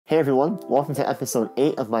Hey everyone, welcome to episode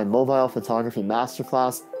 8 of my mobile photography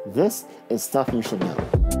masterclass. This is stuff you should know.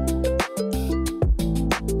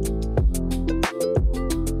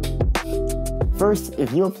 First,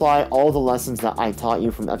 if you apply all the lessons that I taught you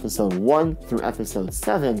from episode 1 through episode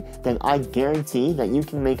 7, then I guarantee that you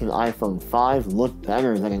can make an iPhone 5 look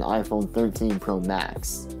better than an iPhone 13 Pro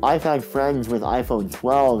Max. I've had friends with iPhone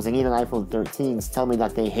 12s and even iPhone 13s tell me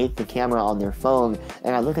that they hate the camera on their phone,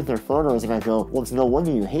 and I look at their photos and I go, well, it's no wonder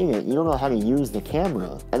you hate it, you don't know how to use the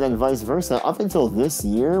camera. And then vice versa, up until this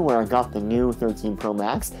year where I got the new 13 Pro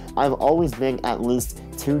Max, I've always been at least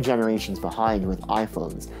 2 generations behind with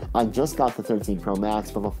iPhones. I just got the 13 Pro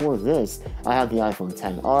Max, but before this, I had the iPhone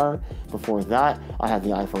XR. Before that, I had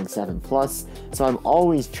the iPhone 7 Plus. So I'm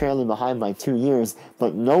always trailing behind by 2 years,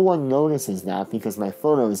 but no one notices that because my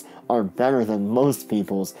photos are better than most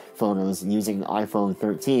people's photos using iPhone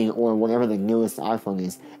 13 or whatever the newest iPhone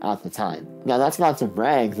is at the time. Now that's not to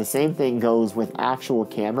brag, the same thing goes with actual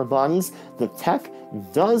camera bodies. The tech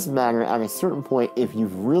does matter at a certain point if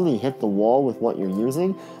you've really hit the wall with what you're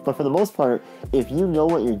using, but for the most part, if you know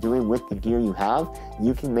what you're doing with the gear you have,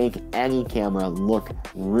 you can make any camera look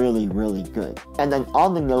really, really good. And then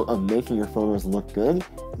on the note of making your photos look good,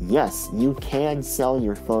 yes, you can sell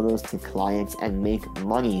your photos to clients and make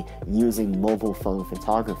money using mobile phone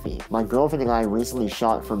photography. My girlfriend and I recently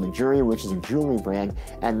shot for Majuri, which is a jewelry brand,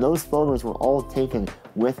 and those photos were all taken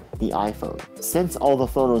with the iPhone. Since all the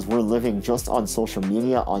photos were living just on social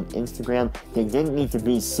media, on Instagram, they didn't need to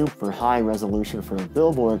be super high resolution for a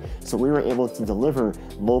billboard, so we were able to deliver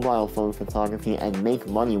mobile phone photography and make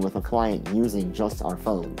money with a client using just our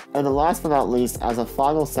phone. And the last but not least, as a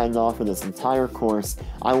final send-off for this entire course,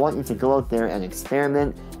 I want you to go out there and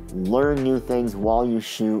experiment, learn new things while you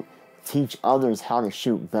shoot, teach others how to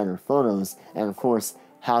shoot better photos, and of course,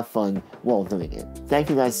 have fun while doing it. Thank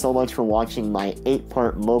you guys so much for watching my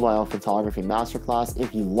 8-part mobile photography masterclass.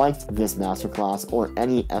 If you liked this masterclass or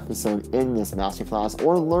any episode in this masterclass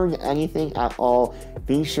or learned anything at all,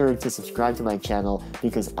 be sure to subscribe to my channel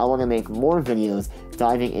because I want to make more videos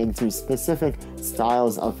diving into specific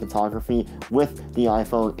styles of photography with the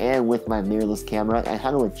iPhone and with my mirrorless camera and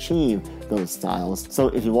how to achieve those styles. So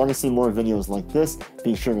if you want to see more videos like this,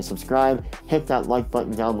 be sure to subscribe, hit that like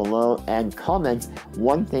button down below, and comment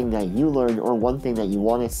one thing that you learned or one thing that you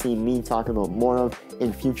want to see me talk about more of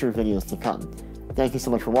in future videos to come. Thank you so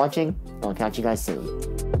much for watching, and I'll catch you guys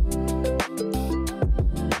soon.